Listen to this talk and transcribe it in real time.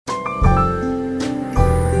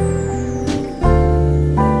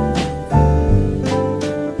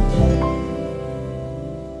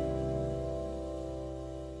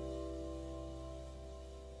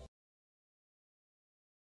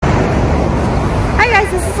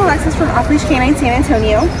guys, this is Alexis from Off-Leash Canine San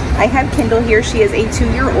Antonio. I have Kendal here. She is a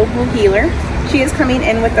 2-year-old bull heeler. She is coming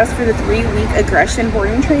in with us for the 3-week aggression board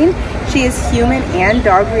and train. She is human and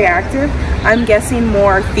dog reactive. I'm guessing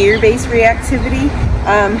more fear-based reactivity.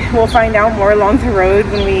 We'll find out more along the road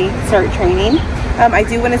when we start training. I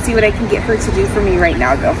do want to see what I can get her to do for me right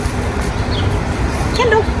now though.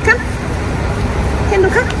 Kendal, come. Kendal,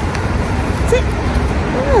 come. Sit.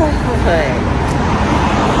 Good.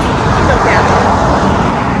 Kendal, down.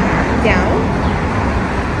 Down.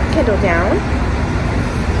 Kendal, down.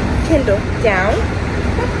 Kendal, down.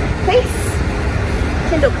 Place.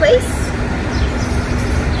 Kendal, place.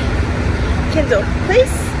 Kendal,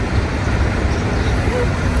 place.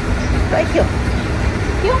 Right heel.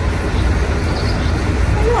 Heel.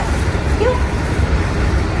 Right. Heel.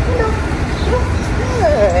 Kendal. Heel.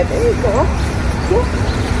 Good. There you go. Heel.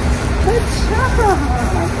 Good job.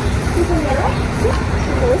 You can get up. Heel.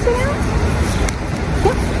 Listen out.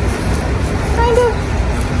 Heel. Kind of.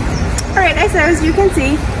 Alright guys, so as you can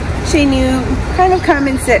see, she knew kind of come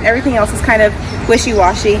and sit. Everything else is kind of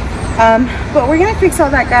wishy-washy. But we're going to fix all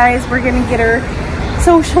that, guys. We're going to get her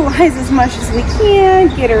socialize as much as we can,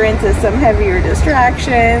 get her into some heavier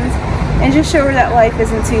distractions, and just show her that life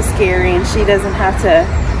isn't too scary and she doesn't have to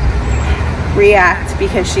react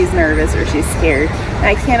because she's nervous or she's scared. And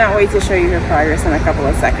I cannot wait to show you her progress in a couple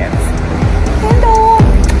of seconds. Kendal!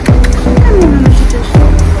 Come in,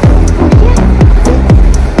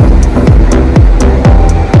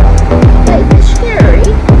 life is scary.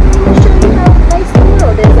 I'll show you how nice the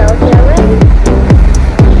world is out there, right?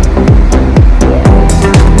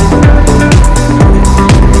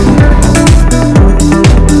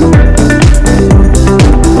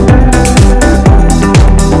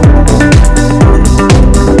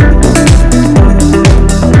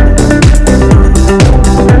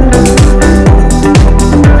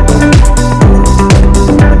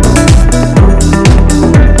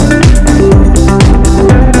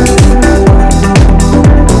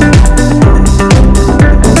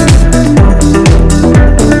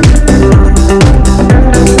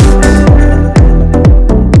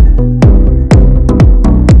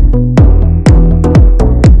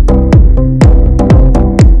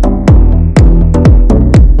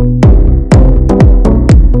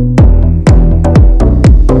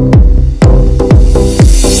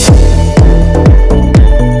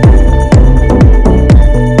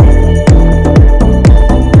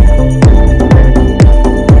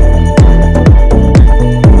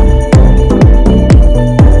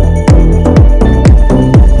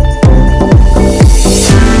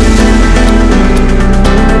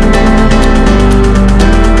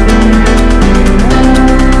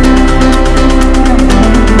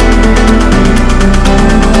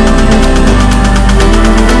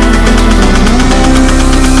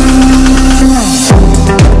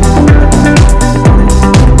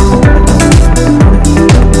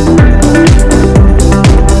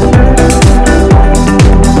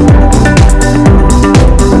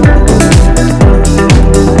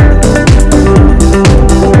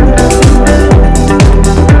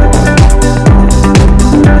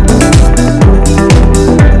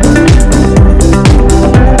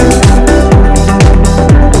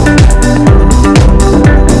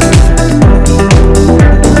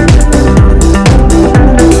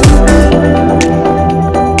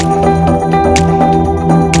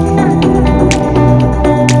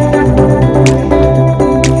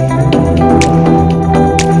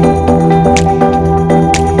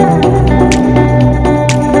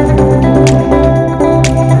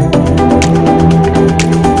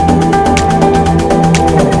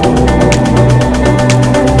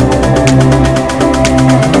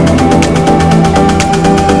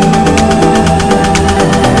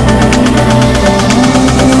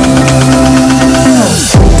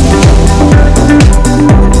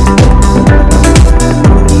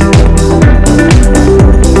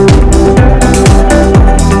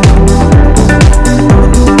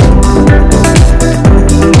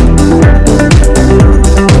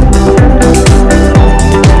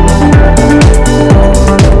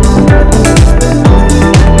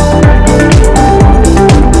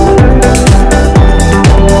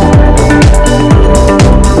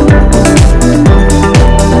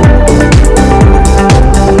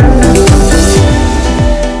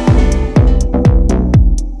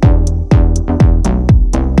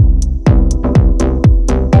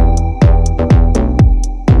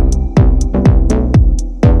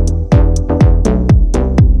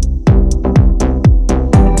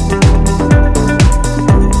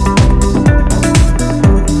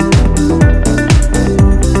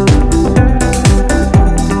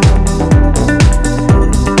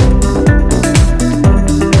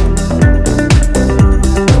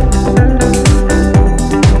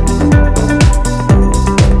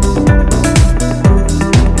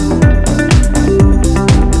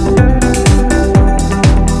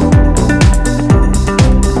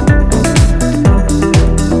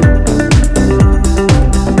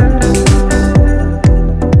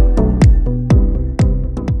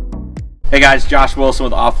 guys, Josh Wilson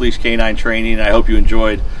with Off-Leash Canine Training, and I hope you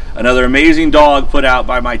enjoyed another amazing dog put out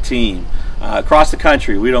by my team. Across the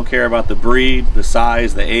country, we don't care about the breed, the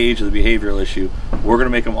size, the age, or the behavioral issue. We're going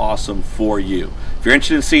to make them awesome for you. If you're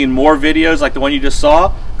interested in seeing more videos like the one you just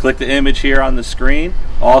saw, click the image here on the screen.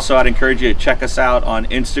 Also, I'd encourage you to check us out on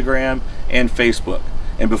Instagram and Facebook.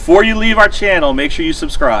 And before you leave our channel, make sure you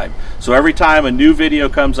subscribe. So every time a new video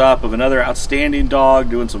comes up of another outstanding dog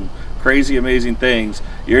doing some crazy, amazing things,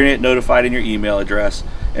 you're going to get notified in your email address.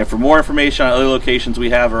 And for more information on other locations we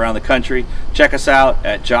have around the country, check us out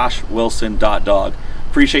at joshwilson.dog.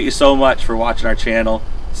 Appreciate you so much for watching our channel.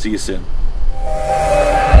 See you soon.